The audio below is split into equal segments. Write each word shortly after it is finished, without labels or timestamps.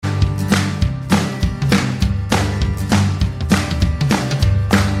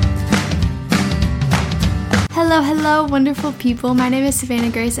Hello, wonderful people. My name is Savannah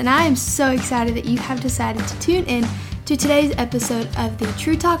Grace, and I am so excited that you have decided to tune in to today's episode of the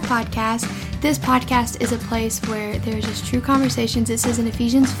True Talk podcast. This podcast is a place where there's just true conversations. It says in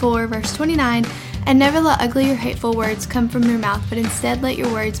Ephesians 4, verse 29, and never let ugly or hateful words come from your mouth, but instead let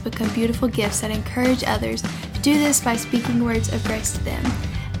your words become beautiful gifts that encourage others. Do this by speaking words of grace to them.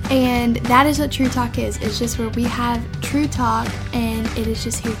 And that is what True Talk is. It's just where we have true talk, and it is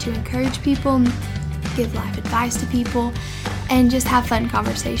just here to encourage people, give life advice to people, and just have fun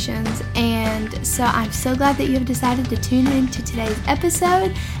conversations. And so I'm so glad that you have decided to tune in to today's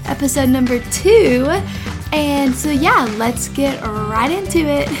episode number 2. And so let's get right into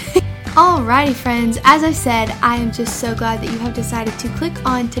it. Alrighty friends, as I said, I am just so glad that you have decided to click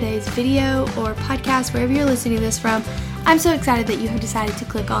on today's video or podcast, wherever you're listening to this from. I'm so excited that you have decided to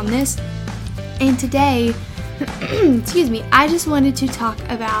click on this. And today, I just wanted to talk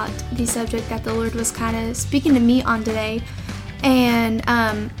about the subject that the Lord was kind of speaking to me on today, and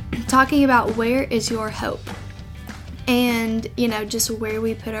talking about where is your hope, and just where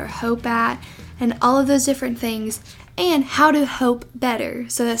we put our hope at, and all of those different things, and how to hope better.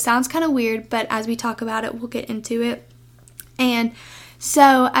 So that sounds kind of weird, but as we talk about it, we'll get into it. And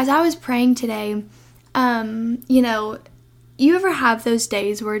so as I was praying today, you ever have those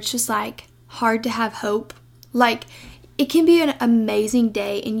days where it's just like hard to have hope? Like, it can be an amazing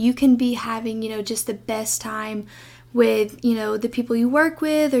day, and you can be having, just the best time with, the people you work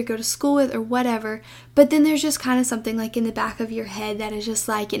with or go to school with or whatever. But then there's just kind of something like in the back of your head that is just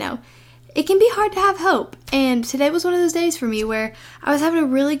like, it can be hard to have hope. And today was one of those days for me where I was having a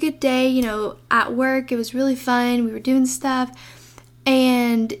really good day, at work. It was really fun. We were doing stuff.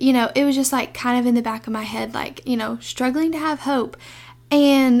 And, it was just like kind of in the back of my head, like, struggling to have hope.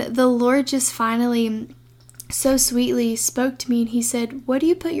 And the Lord just finally so sweetly spoke to me, and he said, what do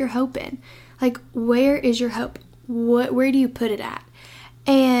you put your hope in? Like, where is your hope? Where do you put it at?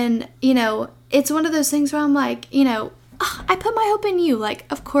 And, it's one of those things where I'm like, I put my hope in you. Like,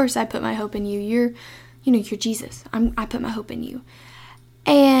 of course I put my hope in you. You're Jesus. I put my hope in you.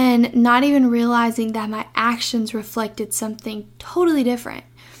 And not even realizing that my actions reflected something totally different.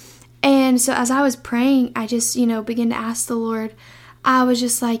 And so as I was praying, I just, began to ask the Lord. I was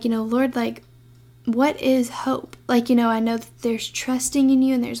just like, Lord, like, what is hope? Like, I know that there's trusting in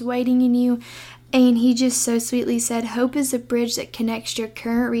you and there's waiting in you. And he just so sweetly said, hope is the bridge that connects your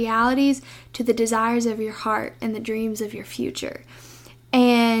current realities to the desires of your heart and the dreams of your future.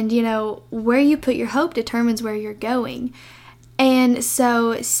 And, where you put your hope determines where you're going. And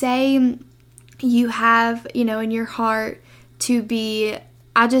so say you have, in your heart to be,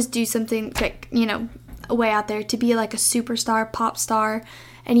 I'll just do something quick, way out there, to be like a superstar, pop star,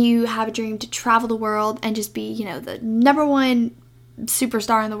 and you have a dream to travel the world and just be, the number one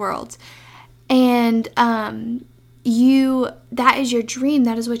superstar in the world. And that is your dream.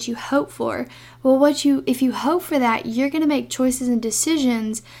 That is what you hope for. Well, if you hope for that, you're going to make choices and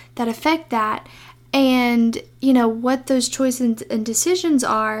decisions that affect that. And, what those choices and decisions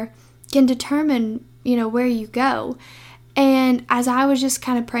are can determine, where you go. And as I was just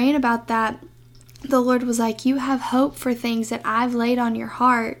kind of praying about that, the Lord was like, you have hope for things that I've laid on your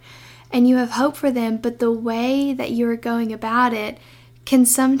heart, and you have hope for them, but the way that you're going about it can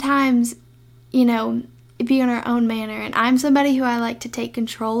sometimes, be in our own manner. And I'm somebody who I like to take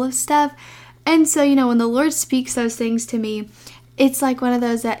control of stuff. And so, when the Lord speaks those things to me, it's like one of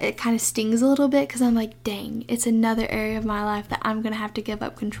those that it kind of stings a little bit, because I'm like, dang, it's another area of my life that I'm going to have to give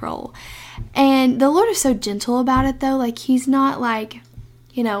up control. And the Lord is so gentle about it, though. Like, he's not like,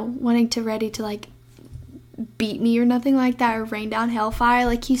 ready to like beat me or nothing like that, or rain down hellfire.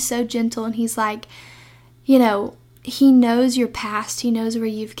 Like, he's so gentle, and he's like, he knows your past. He knows where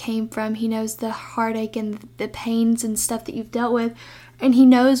you've came from. He knows the heartache and the pains and stuff that you've dealt with. And he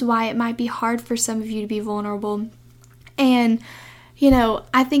knows why it might be hard for some of you to be vulnerable. And,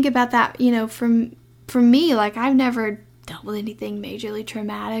 I think about that, from me, like, I've never dealt with anything majorly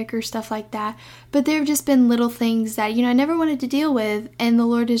traumatic or stuff like that. But there have just been little things that, I never wanted to deal with. And the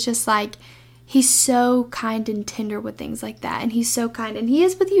Lord is just like, he's so kind and tender with things like that. And he's so kind. And he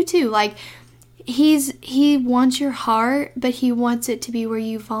is with you too. Like, he wants your heart, but he wants it to be where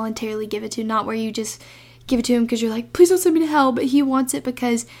you voluntarily give it to, not where you just give it to him because you're like, please don't send me to hell. But he wants it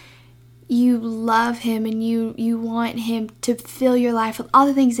because you love him, and you want him to fill your life with all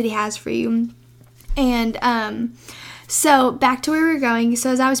the things that he has for you. And so back to where we were going. So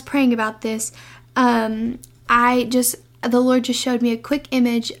as I was praying about this, the Lord just showed me a quick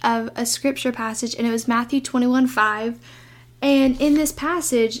image of a scripture passage, and it was Matthew 21:5. And in this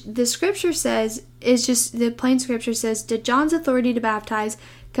passage, the scripture says, the plain scripture says, did John's authority to baptize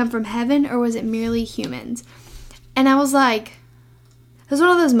come from heaven, or was it merely humans? And I was like, it was one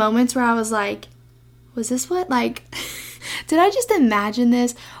of those moments where I was like, was this what, like, did I just imagine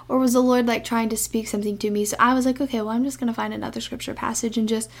this? Or was the Lord like trying to speak something to me? So I was like, okay, well, I'm just going to find another scripture passage and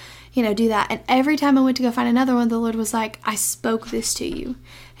just, do that. And every time I went to go find another one, the Lord was like, I spoke this to you.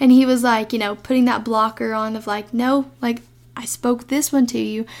 And he was like, putting that blocker on of like, no, like I spoke this one to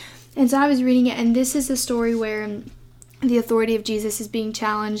you. And so I was reading it, and this is the story where the authority of Jesus is being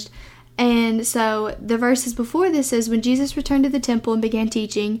challenged. And so the verses before this is, when Jesus returned to the temple and began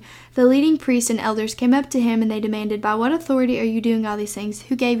teaching, the leading priests and elders came up to him, and they demanded, by what authority are you doing all these things?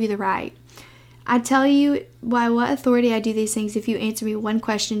 Who gave you the right? I tell you by what authority I do these things if you answer me one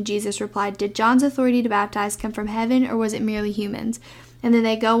question. Jesus replied, did John's authority to baptize come from heaven, or was it merely humans? And then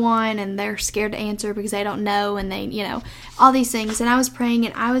they go on, and they're scared to answer because they don't know, and they, all these things. And I was praying,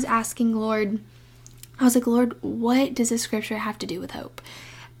 and I was asking Lord, I was like, Lord, what does this scripture have to do with hope?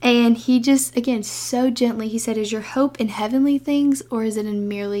 And he just, again, so gently, he said, is your hope in heavenly things, or is it in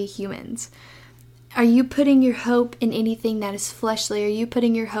merely humans? Are you putting your hope in anything that is fleshly? Are you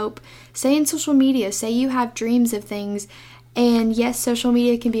putting your hope, say, in social media? Say you have dreams of things, and yes, social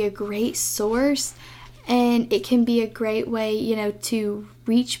media can be a great source, and it can be a great way, to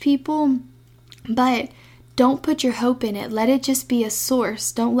reach people, but don't put your hope in it. Let it just be a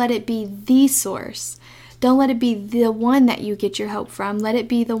source. Don't let it be the source. Don't let it be the one that you get your hope from. Let it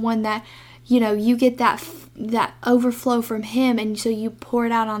be the one that, you get that overflow from him, and so you pour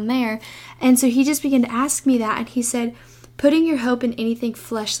it out on there. And so he just began to ask me that, and he said, putting your hope in anything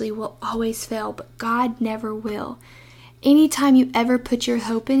fleshly will always fail, but God never will. Anytime you ever put your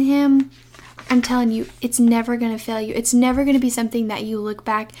hope in him, I'm telling you, it's never going to fail you. It's never going to be something that you look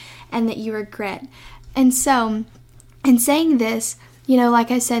back and that you regret. And so, in saying this,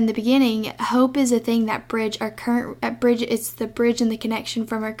 like I said in the beginning, hope is a thing that it's the bridge and the connection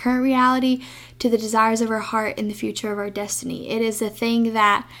from our current reality to the desires of our heart and the future of our destiny. It is a thing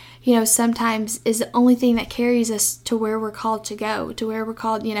that, sometimes is the only thing that carries us to where we're called to go, to where we're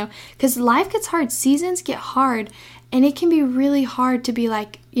called, because life gets hard, seasons get hard, and it can be really hard to be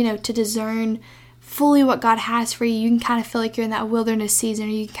like, to discern fully what God has for you. You can kind of feel like you're in that wilderness season,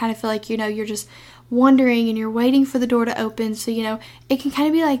 or you can kind of feel like, you're just wondering and you're waiting for the door to open. So, it can kind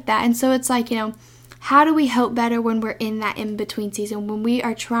of be like that. And so it's like, how do we hope better when we're in that in-between season, when we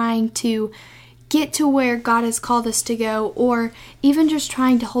are trying to get to where God has called us to go, or even just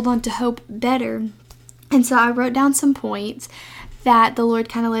trying to hold on to hope better? And so I wrote down some points that the Lord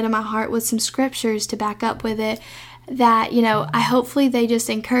kind of laid on my heart with some scriptures to back up with it, that, I hopefully they just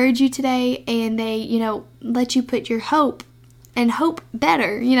encourage you today, and they, let you put your hope and hope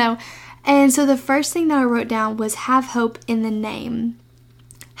better, And so the first thing that I wrote down was have hope in the name.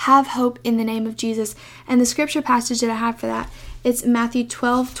 Have hope in the name of Jesus. And the scripture passage that I have for that, it's Matthew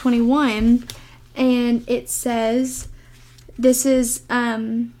 12:21, and it says, this is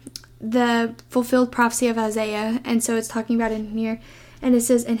the fulfilled prophecy of Isaiah, and so it's talking about it in here, and it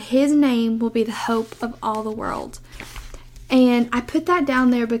says, and his name will be the hope of all the world. And I put that down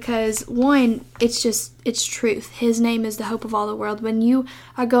there because, one, it's truth. His name is the hope of all the world. When you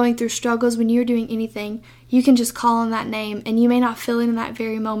are going through struggles, when you're doing anything, you can just call on that name, and you may not feel it in that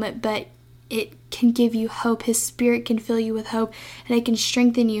very moment, but it can give you hope. His Spirit can fill you with hope, and it can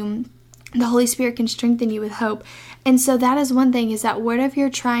strengthen you. The Holy Spirit can strengthen you with hope. And so that is one thing, is that whatever you're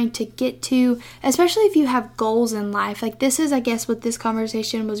trying to get to, especially if you have goals in life, like this is, I guess, what this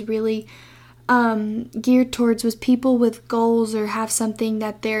conversation was really geared towards, was people with goals, or have something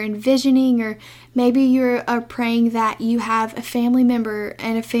that they're envisioning, or maybe you are praying that you have a family member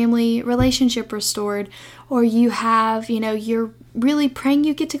and a family relationship restored, or you have, you're really praying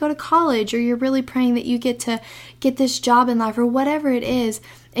you get to go to college, or you're really praying that you get to get this job in life, or whatever it is,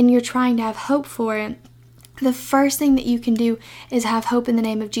 and you're trying to have hope for it. The first thing that you can do is have hope in the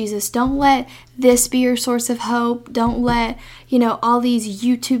name of Jesus. Don't let this be your source of hope. Don't let, all these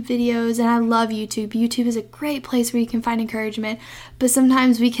YouTube videos, and I love YouTube. YouTube is a great place where you can find encouragement, but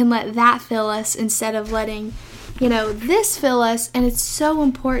sometimes we can let that fill us instead of letting, this fill us, and it's so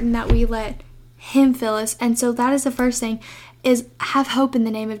important that we let him fill us. And so that is the first thing, is have hope in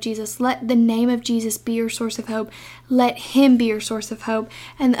the name of Jesus. Let the name of Jesus be your source of hope. Let him be your source of hope.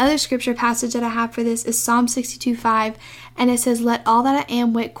 And the other scripture passage that I have for this is Psalm 62:5, and it says, let all that I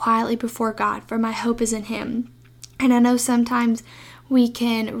am wait quietly before God, for my hope is in him. And I know sometimes we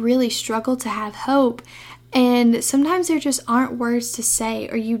can really struggle to have hope, and sometimes there just aren't words to say,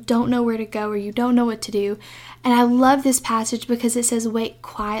 or you don't know where to go, or you don't know what to do. And I love this passage because it says wait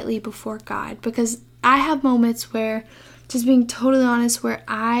quietly before God, because I have moments where, just being totally honest, where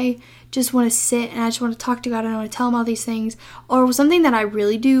I just want to sit and I just want to talk to God, and I want to tell him all these things, or something that I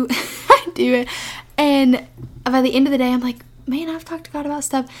really do, I do it, And by the end of the day, I'm like, man, I've talked to God about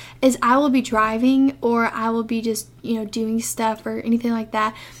stuff. Is I will be driving, or I will be just, doing stuff or anything like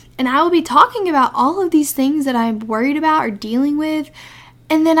that. And I will be talking about all of these things that I'm worried about or dealing with.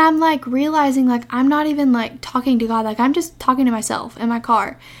 And then I'm like realizing like I'm not even like talking to God. Like I'm just talking to myself in my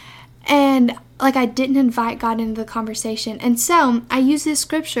car. And like I didn't invite God into the conversation. And so I use this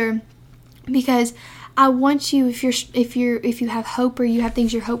scripture because I want you, if you have hope or you have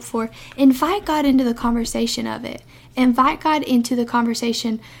things you're hoped for, invite God into the conversation of it. Invite God into the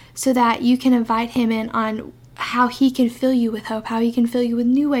conversation so that you can invite him in on how he can fill you with hope, how he can fill you with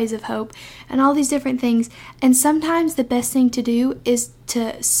new ways of hope, and all these different things. And sometimes the best thing to do is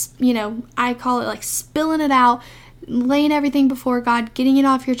to, I call it like spilling it out, laying everything before God, getting it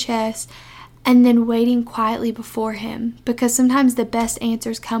off your chest, and then waiting quietly before him. Because sometimes the best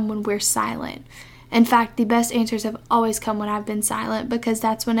answers come when we're silent. In fact, the best answers have always come when I've been silent, because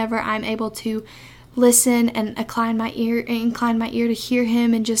that's whenever I'm able to listen and incline my ear to hear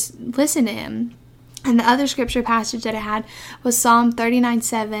him and just listen to him. And the other scripture passage that I had was Psalm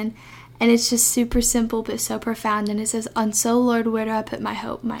 39:7, and it's just super simple but so profound. And it says, "And so, Lord, where do I put my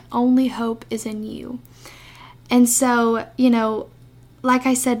hope? My only hope is in you." And so, like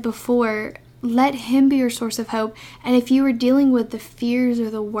I said before, let him be your source of hope. And if you are dealing with the fears or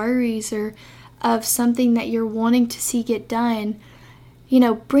the worries or of something that you're wanting to see get done,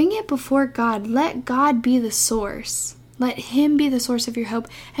 bring it before God. Let God be the source. Let him be the source of your hope,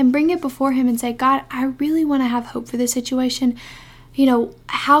 and bring it before him and say, God, I really want to have hope for this situation.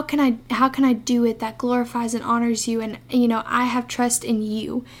 How can I do it that glorifies and honors you? And, I have trust in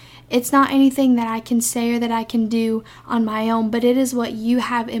you. It's not anything that I can say or that I can do on my own, but it is what you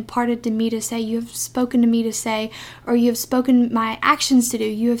have imparted to me to say. You have spoken to me to say, or you have spoken my actions to do.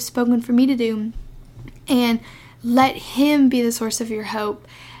 You have spoken for me to do. And let him be the source of your hope.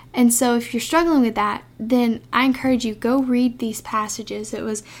 And so if you're struggling with that, then I encourage you, go read these passages. It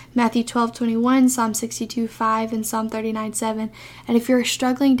was Matthew 12:21, Psalm 62:5, and Psalm 39:7. And if you're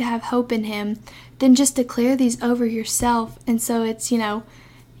struggling to have hope in him, then just declare these over yourself. And so it's,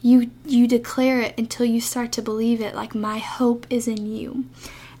 you declare it until you start to believe it, like, my hope is in you.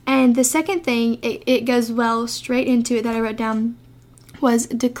 And the second thing, it goes well straight into it that I wrote down, was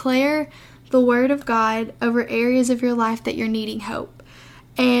declare the word of God over areas of your life that you're needing hope.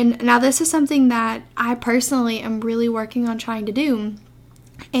 And now this is something that I personally am really working on trying to do.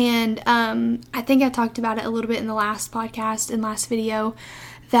 And I think I talked about it a little bit in the last podcast and last video,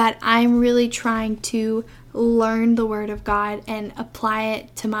 that I'm really trying to learn the word of God and apply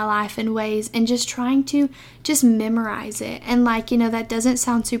it to my life in ways, and just trying to just memorize it. And that doesn't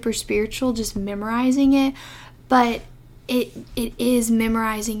sound super spiritual, just memorizing it, but it is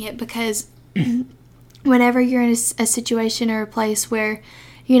memorizing it, because whenever you're in a situation or a place where,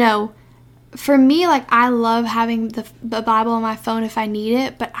 for me, I love having the Bible on my phone if I need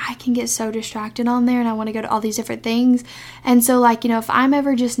it, but I can get so distracted on there and I want to go to all these different things. And so, if I'm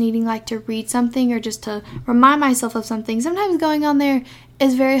ever just needing, to read something or just to remind myself of something, sometimes going on there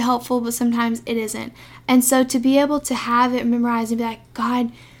is very helpful, but sometimes it isn't. And so to be able to have it memorized and be like,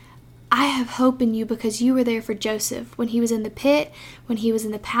 God, I have hope in you, because you were there for Joseph. When he was in the pit, when he was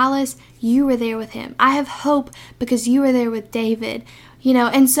in the palace, you were there with him. I have hope because you were there with David.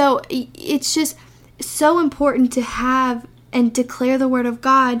 And so it's just so important to have and declare the word of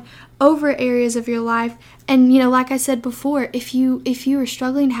God over areas of your life. And, like I said before, if you are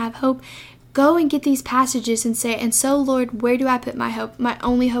struggling to have hope, go and get these passages and say, "And so, Lord, where do I put my hope? My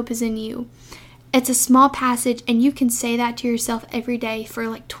only hope is in you." It's a small passage, and you can say that to yourself every day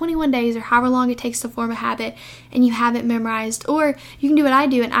for 21 days or however long it takes to form a habit, and you have it memorized. Or you can do what I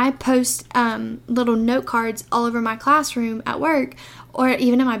do, and I post little note cards all over my classroom at work, or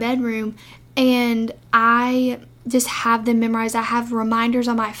even in my bedroom, and I just have them memorized. I have reminders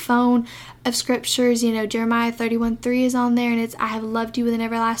on my phone of scriptures. Jeremiah 31:3 is on there, and it's, "I have loved you with an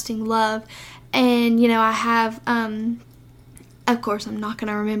everlasting love." And, I have... of course, I'm not going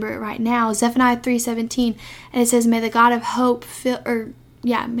to remember it right now. Zephaniah 3:17, and it says, "May the God of hope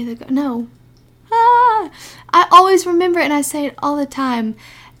I always remember it, and I say it all the time.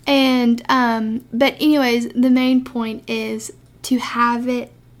 And, but anyways, the main point is to have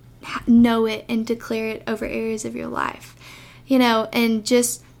it, know it, and declare it over areas of your life. And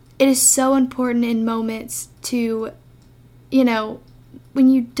just, it is so important in moments to, when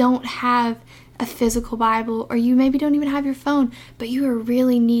you don't have a physical Bible, or you maybe don't even have your phone, but you are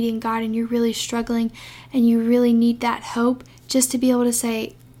really needing God, and you're really struggling, and you really need that hope, just to be able to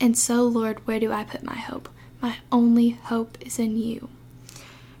say, "And so, Lord, where do I put my hope? My only hope is in you."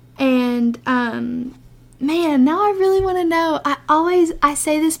 And man, now I really want to know. I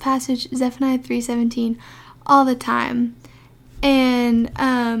say this passage, Zephaniah 3:17, all the time. And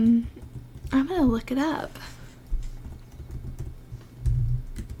I'm going to look it up.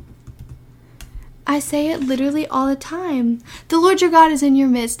 I say it literally all the time. The Lord your God is in your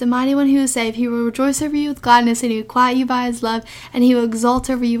midst, the mighty one who will save. He will rejoice over you with gladness, and he will quiet you by his love, and he will exalt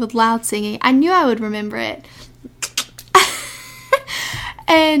over you with loud singing. I knew I would remember it.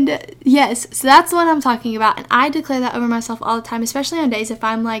 And yes, so that's the one I'm talking about. And I declare that over myself all the time, especially on days if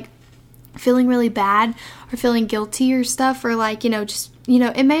I'm like feeling really bad or feeling guilty or stuff, or like, just,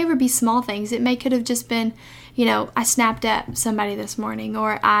 it may ever be small things. It could have just been, I snapped at somebody this morning,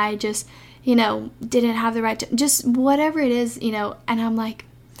 or I just, didn't have the right to, just whatever it is, and I'm like,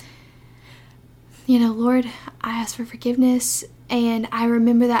 Lord, I ask for forgiveness. And I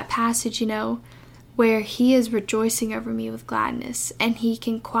remember that passage, where he is rejoicing over me with gladness, and he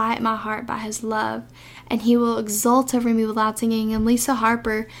can quiet my heart by his love, and he will exult over me with loud singing. And Lisa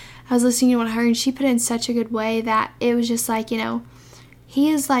Harper, I was listening to one of her, and she put it in such a good way that it was just like,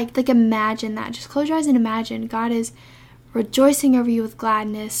 he is like imagine that. Just close your eyes and imagine God is rejoicing over you with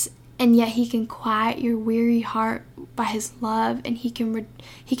gladness, and yet he can quiet your weary heart by his love, and he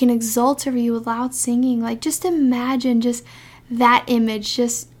can exult over you with loud singing. Like, just imagine just that image,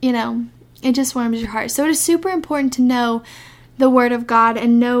 just, it just warms your heart. So it is super important to know the Word of God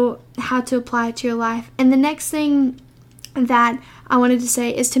and know how to apply it to your life. And the next thing that I wanted to say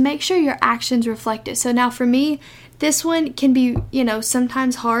is to make sure your actions reflect it. So now for me, this one can be,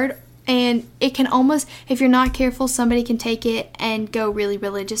 sometimes hard, and it can almost, if you're not careful, somebody can take it and go really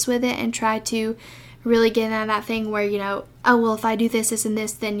religious with it and try to really get into that thing where, oh, well, if I do this, this, and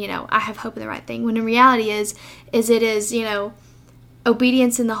this, then, I have hope in the right thing. When in reality it is,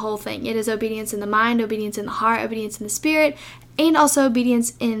 obedience in the whole thing. It is obedience in the mind, obedience in the heart, obedience in the spirit, and also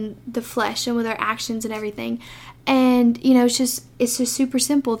obedience in the flesh and with our actions and everything. And, it's just super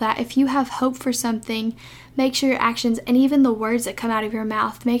simple that if you have hope for something, make sure your actions and even the words that come out of your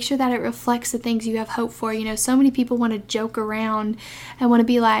mouth, make sure that it reflects the things you have hope for. So many people want to joke around and want to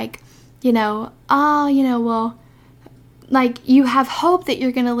be like, well, like, you have hope that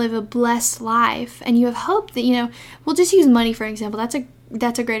you're going to live a blessed life, and you have hope that, we'll just use money for example.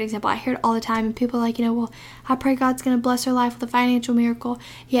 That's a great example. I hear it all the time, and people are like, well, I pray God's going to bless our life with a financial miracle.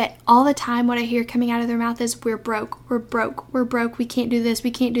 Yet all the time what I hear coming out of their mouth is, we're broke, we can't do this,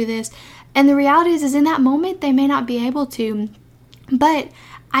 we can't do this. And the reality is in that moment they may not be able to, but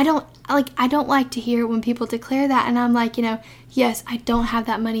I don't like to hear when people declare that. And I'm like, yes, I don't have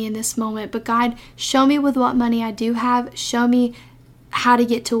that money in this moment, but God, show me with what money I do have. Show me how to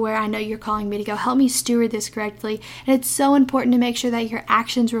get to where I know you're calling me to go. Help me steward this correctly. And it's so important to make sure that your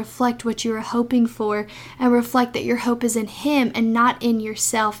actions reflect what you are hoping for, and reflect that your hope is in Him and not in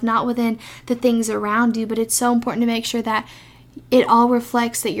yourself, not within the things around you. But it's so important to make sure that it all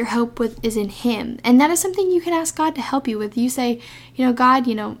reflects that your hope is in Him. And that is something you can ask God to help you with. You say, God,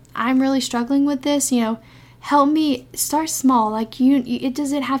 I'm really struggling with this, help me. Start small. Like, it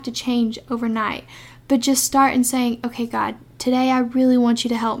doesn't have to change overnight, but just start and saying, okay, God, today I really want you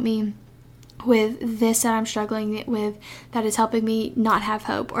to help me with this that I'm struggling with, that is helping me not have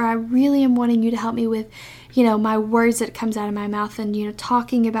hope. Or I really am wanting you to help me with, my words that comes out of my mouth, and,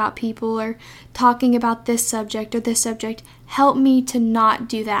 talking about people or talking about this subject or this subject. Help me to not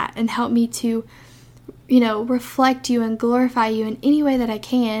do that, and help me to, reflect you and glorify you in any way that I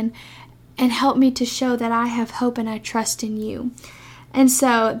can, and help me to show that I have hope and I trust in you. And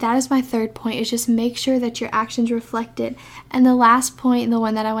so that is my third point, is just make sure that your actions reflect it. And the last point, and the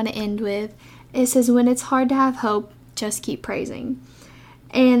one that I want to end with, it says, when it's hard to have hope, just keep praising.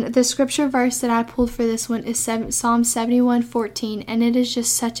 And the scripture verse that I pulled for this one is Psalm 71:14, and it is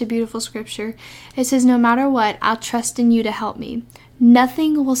just such a beautiful scripture. It says, no matter what, I'll trust in you to help me.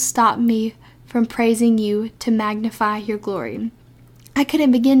 Nothing will stop me from praising you to magnify your glory. I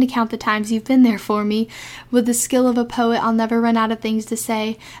couldn't begin to count the times you've been there for me. With the skill of a poet, I'll never run out of things to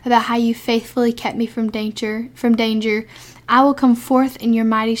say about how you faithfully kept me from danger. I will come forth in your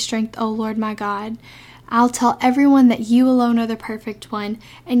mighty strength, O Lord my God. I'll tell everyone that you alone are the perfect one.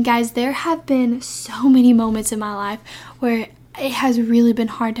 And guys, there have been so many moments in my life where it has really been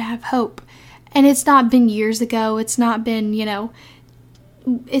hard to have hope. And it's not been years ago. It's not been,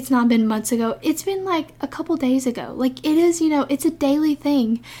 it's not been months ago. It's been like a couple days ago. Like, it is, it's a daily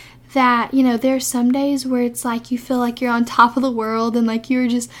thing that, there are some days where it's like you feel like you're on top of the world and like you're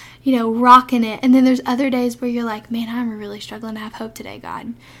just, rocking it. And then there's other days where you're like, man, I'm really struggling to have hope today,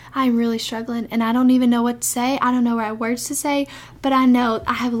 God. I'm really struggling and I don't even know what to say. I don't know the right words to say, but I know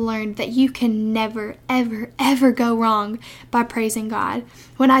I have learned that you can never, ever, ever go wrong by praising God.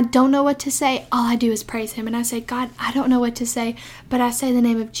 When I don't know what to say, all I do is praise Him. And I say, God, I don't know what to say, but I say the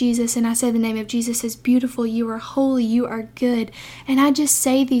name of Jesus, and I say the name of Jesus is beautiful. You are holy. You are good. And I just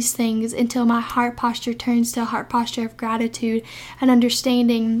say these things until my heart posture turns to a heart posture of gratitude and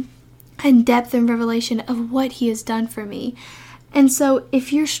understanding and depth and revelation of what He has done for me. And so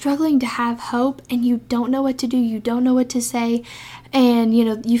if you're struggling to have hope and you don't know what to do, you don't know what to say, and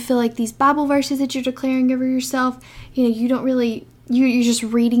you feel like these Bible verses that you're declaring over yourself, you don't really, you're just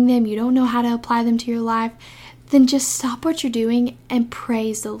reading them, you don't know how to apply them to your life, then just stop what you're doing and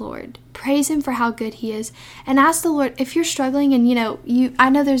praise the Lord. Praise Him for how good He is. And ask the Lord, if you're struggling and I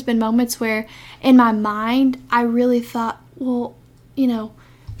know there's been moments where in my mind I really thought, well,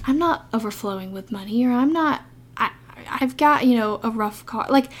 I'm not overflowing with money, or I've got, a rough car.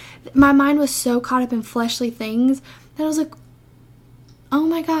 Like, my mind was so caught up in fleshly things that I was like, oh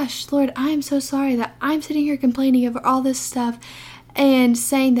my gosh, Lord, I am so sorry that I'm sitting here complaining over all this stuff and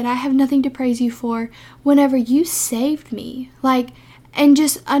saying that I have nothing to praise you for whenever you saved me. And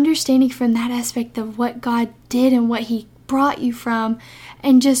just understanding from that aspect of what God did and what He brought you from,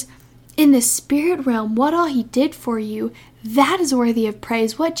 and just in the spirit realm, what all He did for you, that is worthy of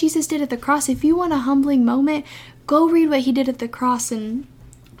praise. What Jesus did at the cross, if you want a humbling moment, go read what He did at the cross and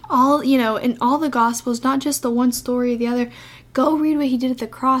all, in all the Gospels, not just the one story or the other. Go read what He did at the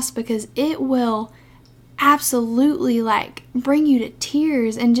cross, because it will absolutely bring you to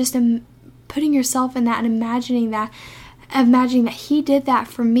tears, and just putting yourself in that and imagining that He did that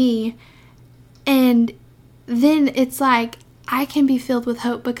for me. And then it's like, I can be filled with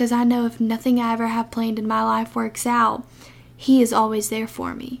hope, because I know if nothing I ever have planned in my life works out, He is always there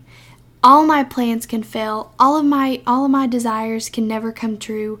for me. All my plans can fail. All of my desires can never come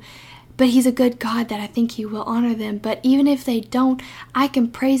true. But He's a good God that I think He will honor them. But even if they don't, I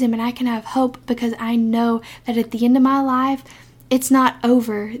can praise Him and I can have hope, because I know that at the end of my life, it's not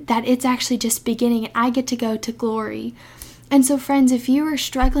over, that it's actually just beginning, and I get to go to glory. And so, friends, if you are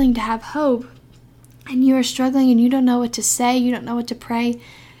struggling to have hope, and you are struggling and you don't know what to say, you don't know what to pray,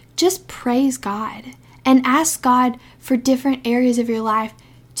 just praise God and ask God for different areas of your life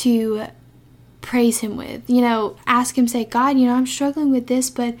to praise Him with. Ask Him, say, God, I'm struggling with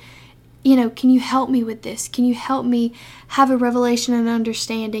this, but can you help me with this? Can you help me have a revelation and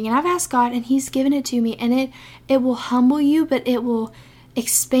understanding? And I've asked God, and He's given it to me, and it will humble you, but it will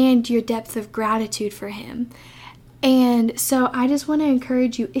expand your depth of gratitude for Him. And so I just want to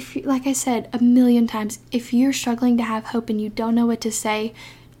encourage you, like I said a million times, if you're struggling to have hope and you don't know what to say,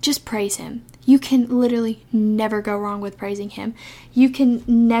 just praise Him. You can literally never go wrong with praising Him. You can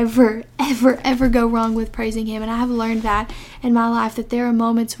never, ever, ever go wrong with praising Him. And I have learned that in my life, that there are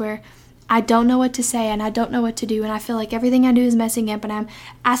moments where I don't know what to say and I don't know what to do, and I feel like everything I do is messing up, and I'm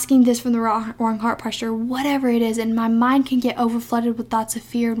asking this from the wrong heart posture, whatever it is, and my mind can get overflooded with thoughts of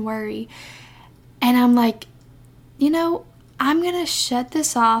fear and worry. And I'm like, I'm going to shut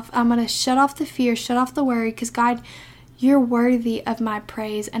this off. I'm going to shut off the fear, shut off the worry, because God, You're worthy of my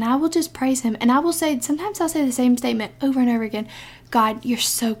praise. And I will just praise Him. And I will say, sometimes I'll say the same statement over and over again. God, You're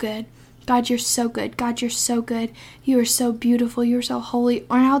so good. God, You're so good. God, You're so good. You are so beautiful. You are so holy.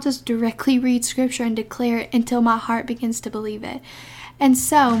 Or I'll just directly read scripture and declare it until my heart begins to believe it. And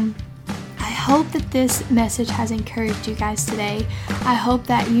so I hope that this message has encouraged you guys today. I hope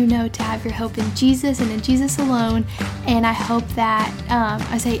that you know to have your hope in Jesus and in Jesus alone. And I hope that,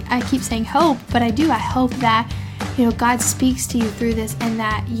 I keep saying hope, but I do. I hope that, God speaks to you through this, and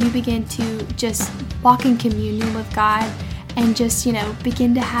that you begin to just walk in communion with God and just,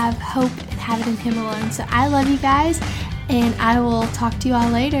 begin to have hope and have it in Him alone. So I love you guys, and I will talk to you all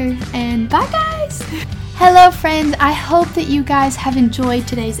later. And bye, guys! Hello, friends. I hope that you guys have enjoyed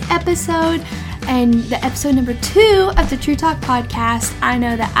today's episode and the episode number 2 of the True Talk podcast. I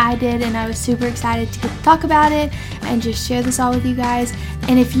know that I did, and I was super excited to get to talk about it and just share this all with you guys.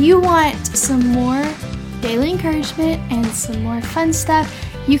 And if you want some more daily encouragement and some more fun stuff,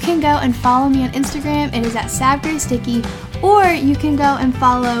 you can go and follow me on Instagram. It is at savgraceDickey, or you can go and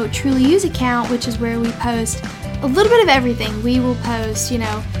follow Truly Use account, which is where we post a little bit of everything. We will post,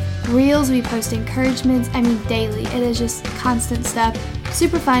 reels, we post encouragements, daily. It is just constant stuff,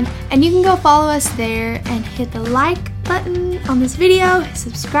 super fun. And you can go follow us there and hit the like button on this video,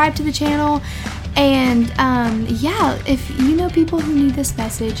 subscribe to the channel, and if you know people who need this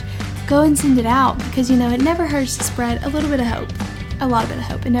message, go and send it out, because it never hurts to spread a little bit of hope, a lot of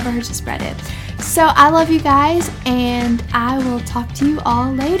hope. It never hurts to spread it. So I love you guys, and I will talk to you all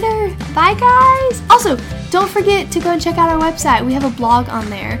later. Bye, guys. Also, don't forget to go and check out our website. We have a blog on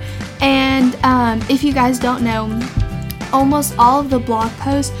there. And if you guys don't know, almost all of the blog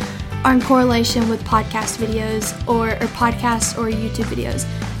posts are in correlation with podcast videos or podcasts or YouTube videos.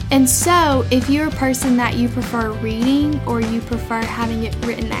 And so if you're a person that you prefer reading or you prefer having it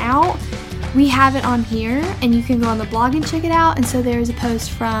written out, we have it on here, and you can go on the blog and check it out. And so there's a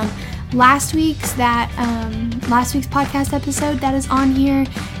post from last week's podcast episode that is on here,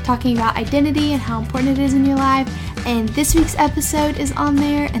 talking about identity and how important it is in your life. And this week's episode is on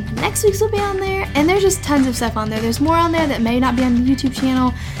there, and the next week's will be on there. And there's just tons of stuff on there. There's more on there that may not be on the YouTube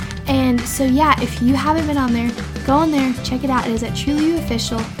channel. And so yeah, if you haven't been on there, go on there, check it out. It is at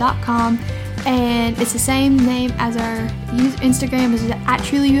trulyyouofficial.com, and it's the same name as our Instagram, is at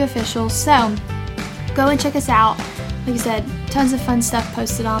trulyyouofficial. So go and check us out. Like I said, tons of fun stuff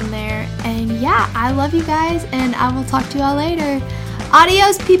posted on there. And yeah, I love you guys, and I will talk to you all later.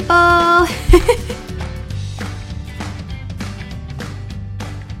 Adios, people!